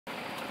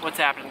What's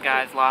happening,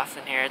 guys?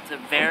 Lawson here. It's a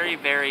very,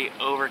 very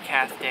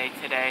overcast day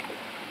today,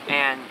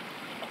 and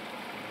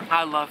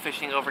I love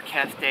fishing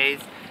overcast days.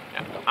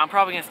 I'm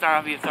probably going to start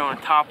off either throwing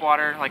top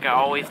water like I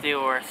always do,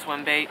 or a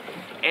swim bait.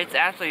 It's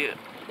actually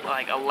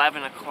like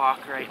 11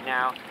 o'clock right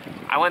now.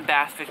 I went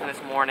bass fishing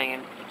this morning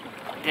and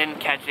didn't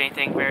catch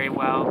anything very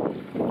well.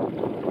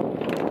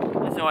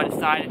 So I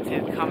decided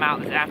to come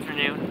out this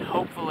afternoon and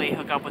hopefully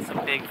hook up with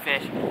some big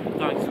fish,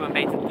 throwing swim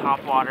baits in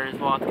top water as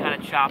well. It's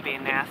kind of choppy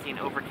and nasty and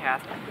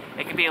overcast.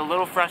 It can be a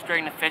little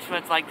frustrating to fish when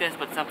it's like this,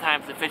 but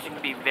sometimes the fishing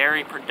can be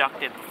very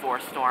productive before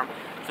a storm.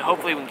 So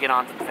hopefully we can get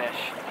on some fish.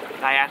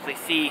 And I actually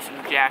see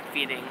some jack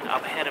feeding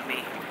up ahead of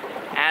me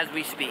as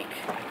we speak.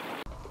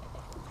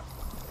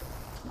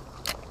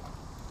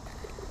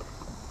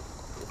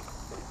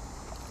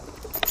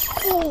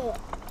 Oh,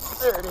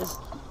 there it is.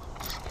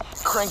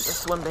 Crank the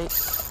swim bait.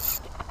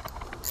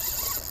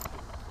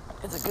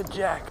 It's a good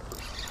jack.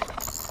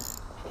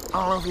 I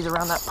don't know if he's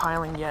around that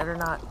piling yet or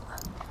not.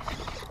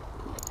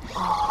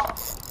 Oh,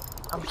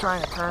 I'm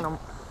trying to turn him.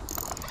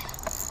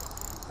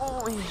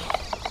 Holy.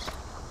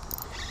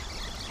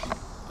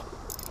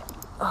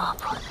 Oh,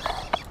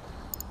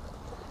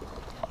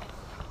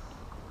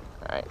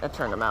 alright, I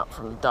turned him out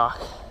from the dock.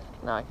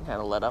 Now I can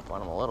kind of let up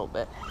on him a little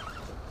bit.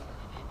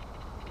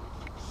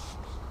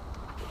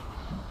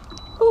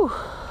 Whew.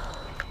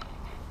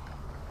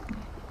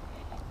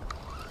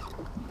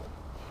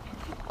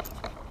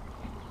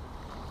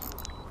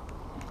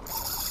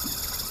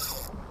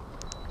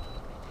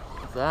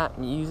 Is that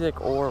music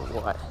or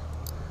what?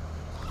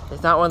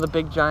 It's not one of the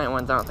big giant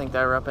ones, I don't think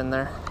that were up in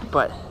there,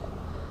 but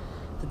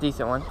it's a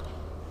decent one.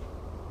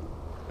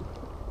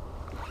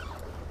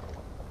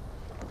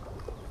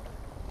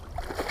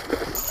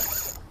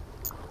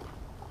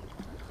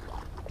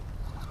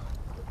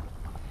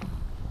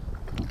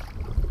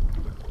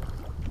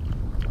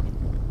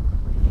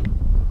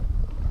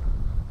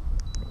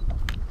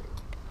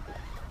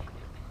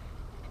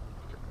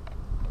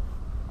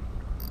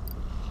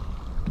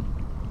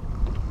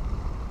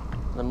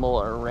 The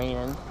mullet are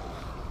raining.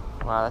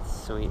 Wow,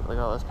 that's sweet. Look at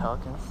all those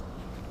pelicans.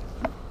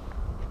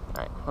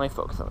 Alright, let me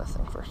focus on this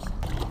thing first.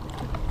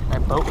 Can I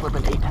boat flip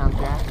an 8-pound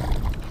jack?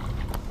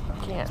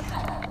 I can't.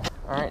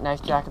 Alright,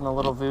 nice jack in the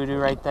little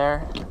Vudu right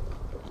there.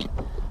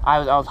 I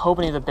was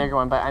hoping he's a bigger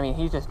one, but I mean,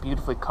 he's just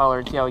beautifully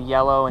colored. See how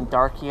yellow and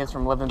dark he is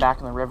from living back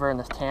in the river in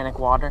this tannic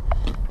water?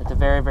 It's a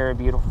very, very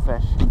beautiful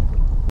fish.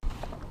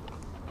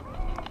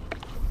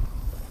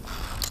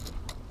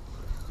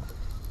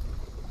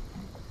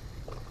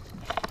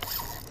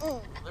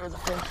 There's a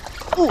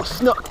fish. Ooh,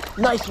 snook.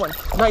 Nice one.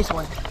 Nice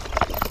one.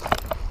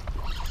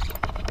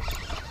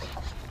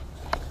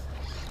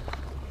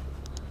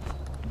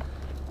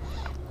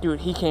 Dude,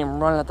 he came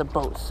running at the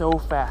boat so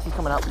fast. He's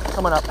coming up,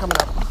 coming up, coming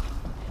up.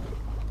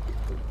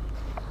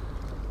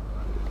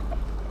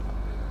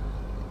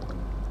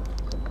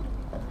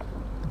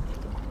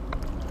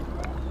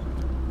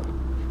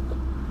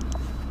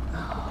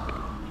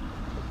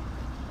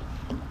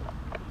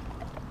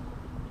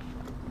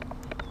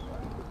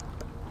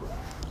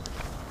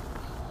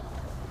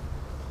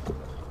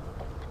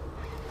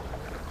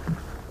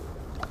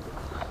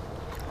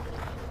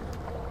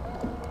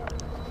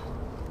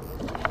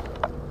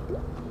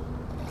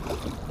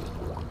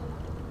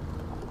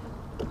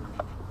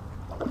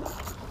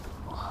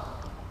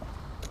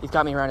 He's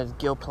got me around his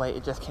gill plate.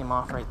 It just came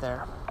off right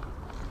there.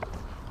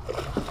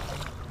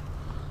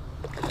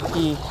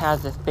 He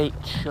has this bait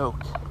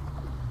choked,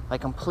 like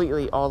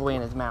completely all the way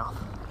in his mouth.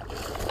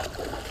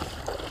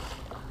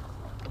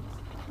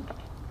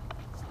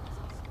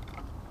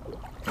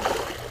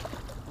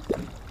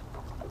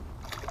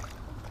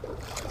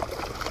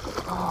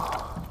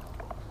 Oh.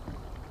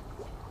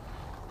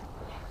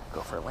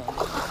 Go for a landing.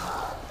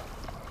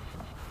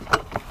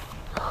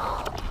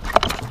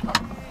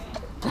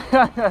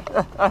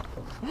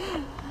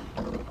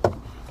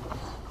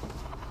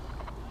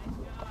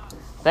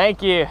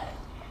 Thank you.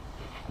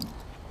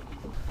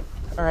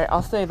 All right,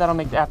 I'll say that'll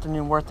make the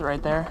afternoon worth it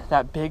right there.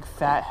 That big,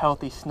 fat,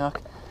 healthy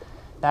snook.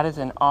 That is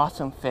an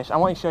awesome fish. I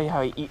want to show you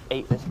how he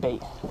ate this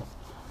bait.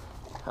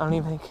 I don't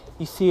even think,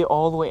 you see it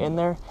all the way in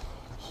there?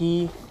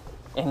 He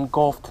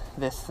engulfed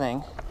this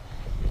thing.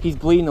 He's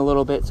bleeding a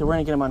little bit, so we're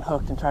gonna get him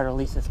unhooked and try to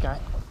release this guy.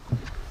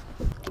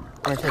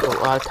 I'm gonna take a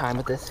lot of time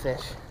with this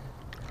fish.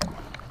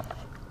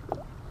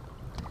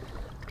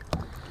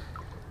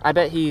 I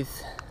bet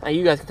he's,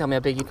 you guys can tell me how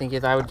big you think he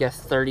is. I would guess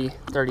 30,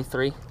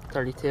 33,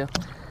 32.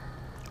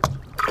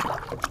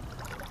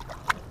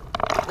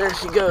 There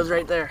she goes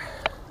right there.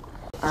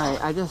 All right,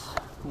 I just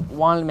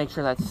wanted to make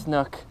sure that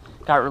snook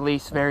got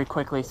released very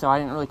quickly, so I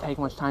didn't really take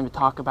much time to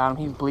talk about him.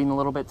 He was bleeding a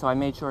little bit, so I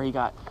made sure he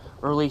got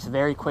released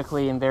very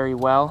quickly and very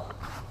well.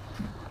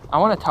 I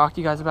want to talk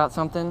to you guys about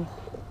something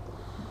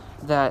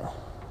that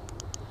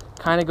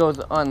kind of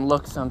goes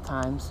unlooked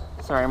sometimes.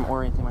 Sorry, I'm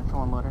orienting my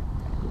trolling motor.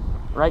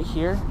 Right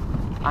here,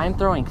 I'm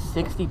throwing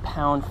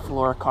 60-pound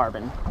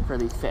fluorocarbon for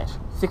these fish.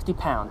 60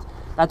 pounds.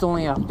 That's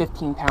only a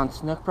 15-pound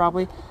snook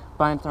probably,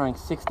 but I'm throwing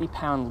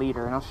 60-pound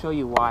leader, and I'll show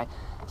you why.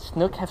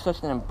 Snook has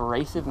such an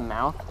abrasive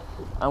mouth.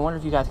 I wonder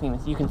if you guys can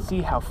you can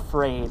see how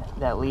frayed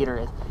that leader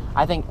is.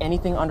 I think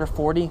anything under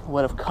 40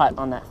 would have cut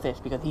on that fish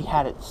because he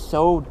had it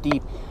so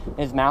deep in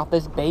his mouth.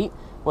 This bait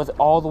was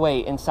all the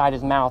way inside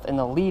his mouth, and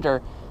the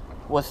leader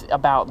was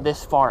about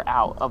this far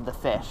out of the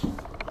fish.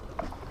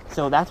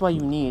 So that's why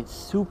you need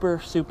super,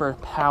 super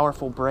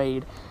powerful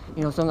braid.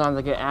 You know, sometimes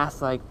I get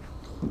asked, like,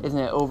 isn't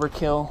it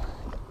overkill?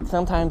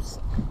 Sometimes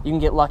you can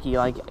get lucky.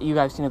 Like, you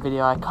guys seen a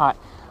video, I caught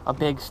a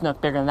big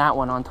snook bigger than that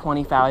one on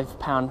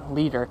 25-pound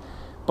leader.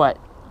 But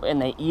when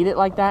they eat it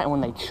like that and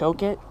when they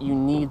choke it, you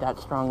need that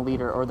strong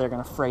leader or they're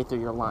going to fray through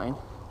your line.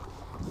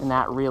 And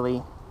that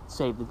really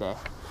saved the day.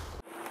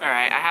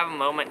 Alright, I have a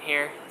moment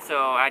here, so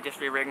I just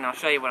re-rigged and I'll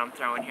show you what I'm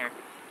throwing here.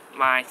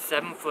 My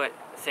 7-foot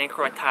St.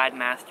 Croix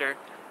Tidemaster,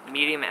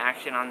 medium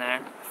action on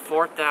there,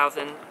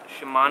 4,000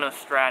 Shimano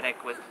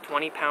Stradic with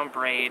 20-pound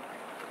braid,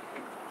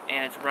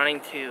 and it's running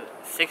to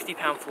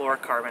 60-pound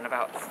fluorocarbon,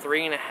 about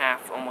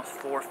 3.5, almost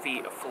 4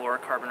 feet of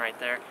fluorocarbon right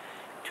there,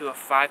 to a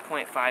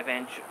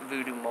 5.5-inch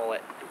Vudu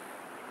mullet.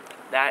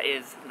 That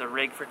is the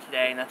rig for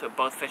today, and that's what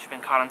both fish have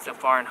been caught on so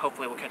far, and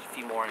hopefully we'll catch a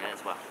few more in it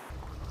as well.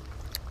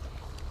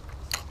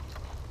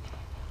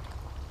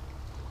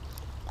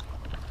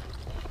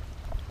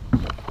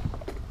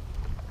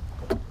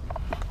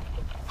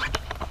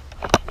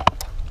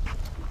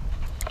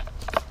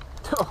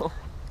 Oh,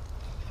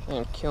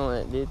 I'm killing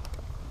it, dude.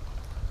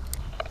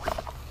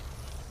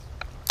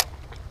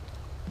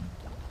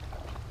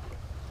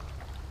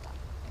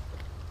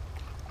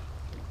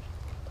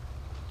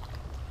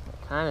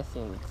 Kind of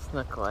seemed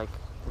snook-like,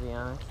 to be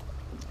honest.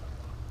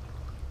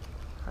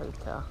 Hard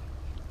to tell.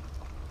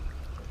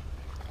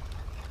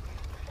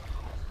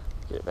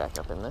 Get it back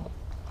up in there.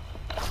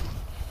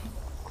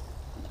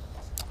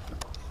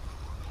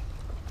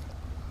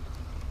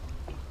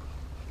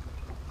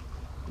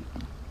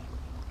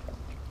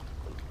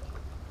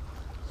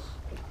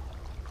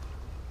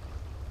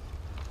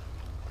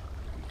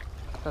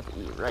 About to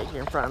eat right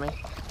here in front of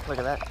me. Look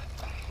at that.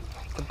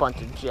 It's a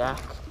bunch of jack.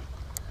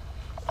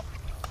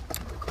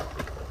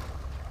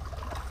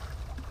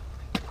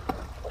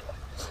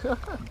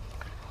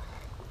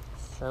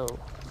 So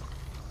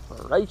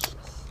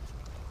righteous.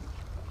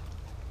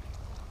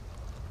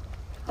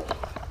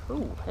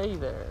 Ooh, hey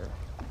there.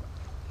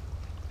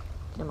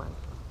 Come on.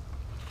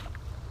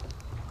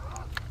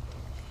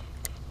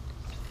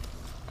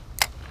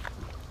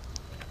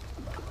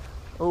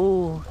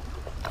 Ooh,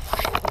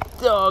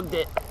 dogged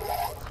it.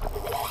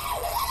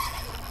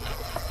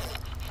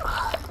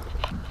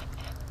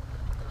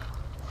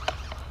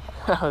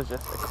 That was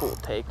just a cool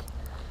take.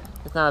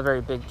 It's not a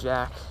very big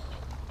jack.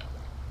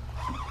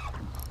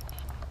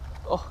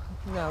 Oh,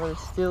 now they're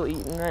still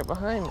eating right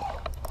behind me.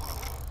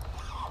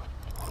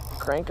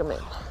 Crank them in.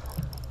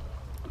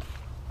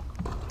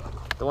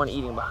 The one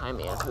eating behind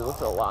me actually looks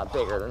a lot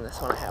bigger than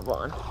this one I have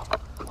on.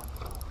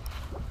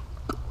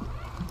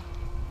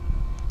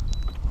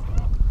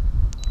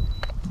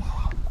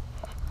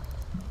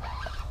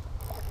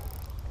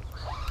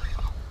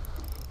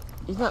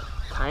 He's not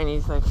tiny,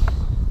 he's like...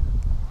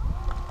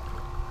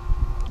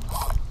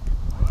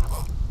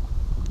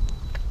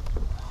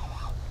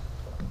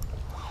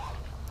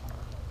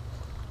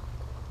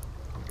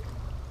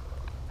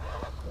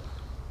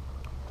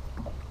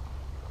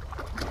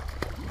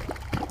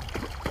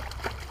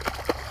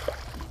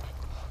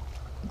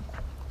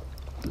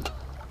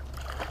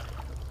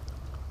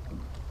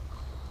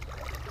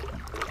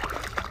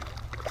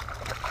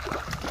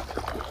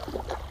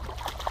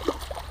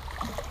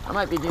 I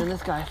might be doing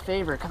this guy a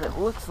favor because it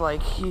looks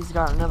like he's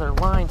got another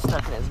line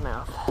stuck in his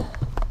mouth.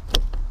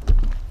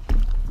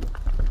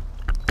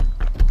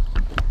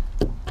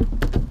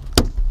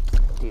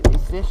 Dude,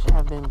 these fish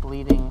have been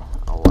bleeding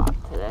a lot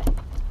today.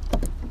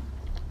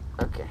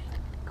 Okay,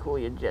 cool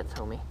your jets,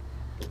 homie.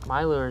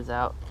 My lure's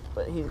out,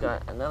 but he's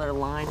got another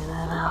line in his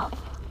mouth.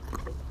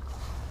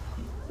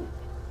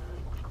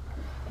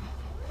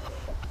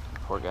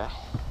 Poor guy.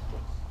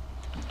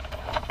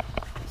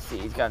 See,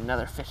 he's got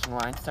another fishing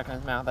line stuck in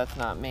his mouth. That's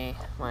not me.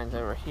 Mine's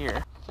over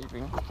here. See if we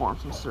can perform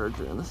some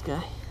surgery on this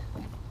guy.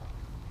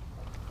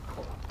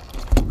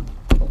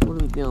 What are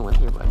we dealing with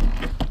here, buddy?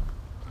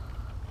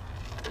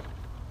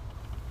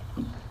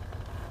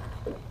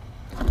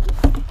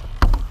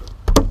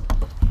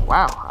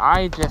 Wow,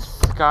 I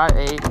just got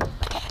a...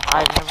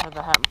 I've never had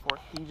that happen before.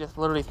 He just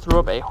literally threw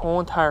up a whole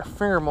entire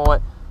finger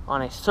mullet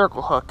on a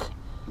circle hook.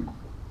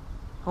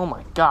 Oh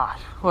my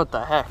gosh, what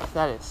the heck?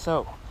 That is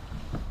so...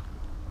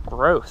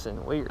 gross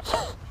and weird.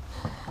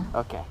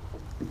 Okay,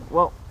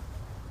 well,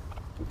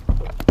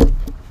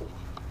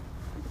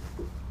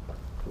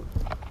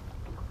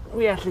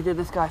 we actually did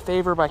this guy a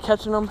favor by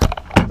catching him.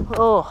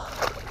 Oh,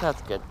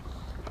 that's good.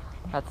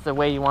 That's the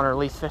way you want to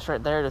release fish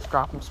right there. Just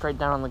drop them straight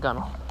down on the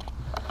gunnel.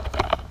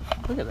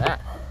 Look at that.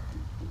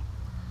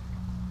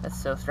 That's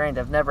so strange.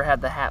 I've never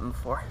had that happen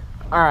before.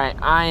 All right,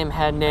 I am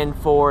heading in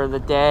for the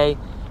day.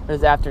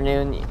 This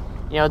afternoon,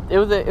 you know, it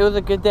was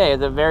a good day. It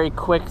was a very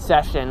quick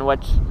session,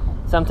 which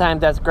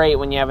sometimes that's great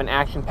when you have an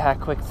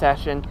action-packed quick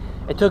session.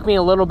 It took me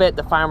a little bit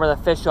to find where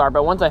the fish are,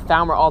 but once I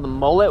found where all the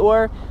mullet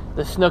were,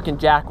 the snook and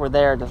jack were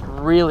there, just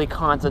really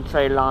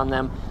concentrated on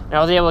them. And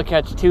I was able to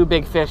catch 2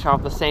 big fish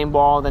off the same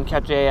wall, then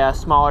catch a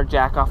smaller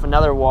jack off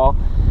another wall.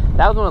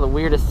 That was one of the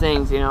weirdest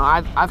things, you know.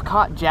 I've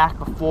caught jack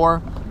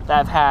before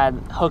that have had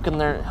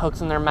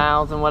hooks in their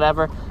mouths and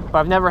whatever, but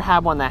I've never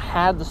had one that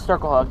had the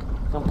circle hook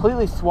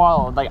completely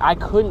swallowed. Like, I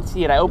couldn't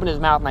see it. I opened his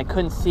mouth and I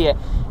couldn't see it,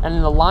 and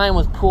then the line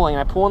was pulling,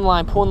 and I pulled the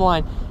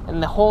line,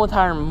 and the whole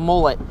entire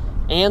mullet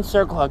and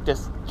circle hook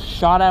just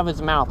shot out of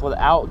his mouth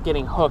without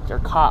getting hooked or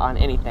caught on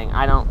anything.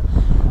 I don't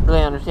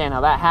really understand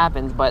how that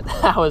happens, but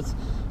that was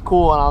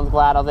cool, and I was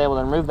glad I was able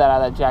to remove that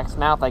out of that jack's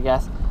mouth, I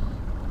guess.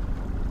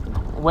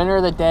 Winner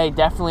of the day,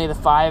 definitely the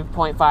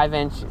 5.5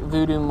 inch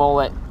Vudu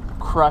mullet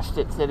crushed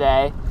it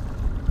today.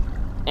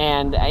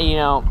 And, you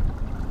know,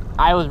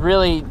 I was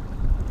really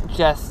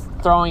just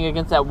throwing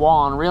against that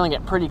wall and reeling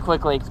it pretty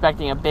quickly,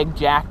 expecting a big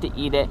jack to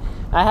eat it.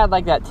 And I had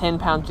like that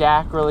 10-pound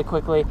jack really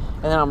quickly,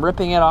 and then I'm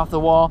ripping it off the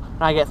wall,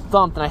 and I get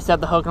thumped, and I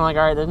set the hook, and I'm like,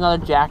 all right, there's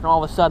another jack, and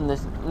all of a sudden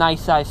this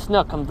nice sized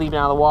snook comes leaping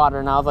out of the water,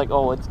 and I was like,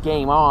 oh, it's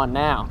game on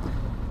now.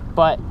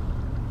 But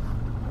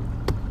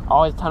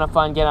always a ton of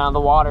fun getting out of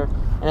the water,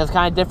 and it's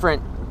kind of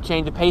different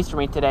change of pace for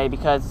me today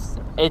because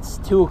it's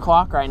 2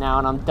 o'clock right now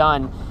and I'm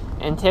done.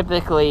 And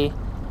typically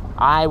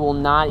I will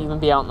not even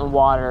be out in the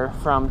water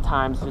from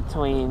times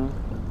between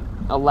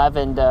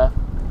 11 to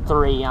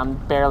 3.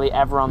 I'm barely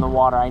ever on the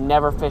water. I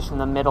never fish in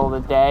the middle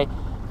of the day,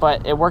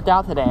 but it worked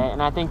out today,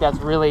 and I think that's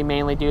really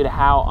mainly due to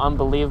how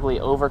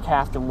unbelievably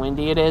overcast and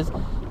windy it is.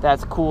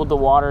 That's cooled the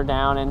water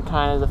down, and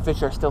kind of the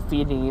fish are still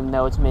feeding even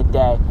though it's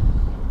midday.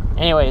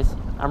 Anyways,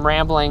 I'm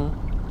rambling.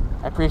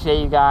 I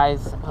appreciate you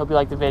guys. Hope you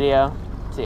liked the video.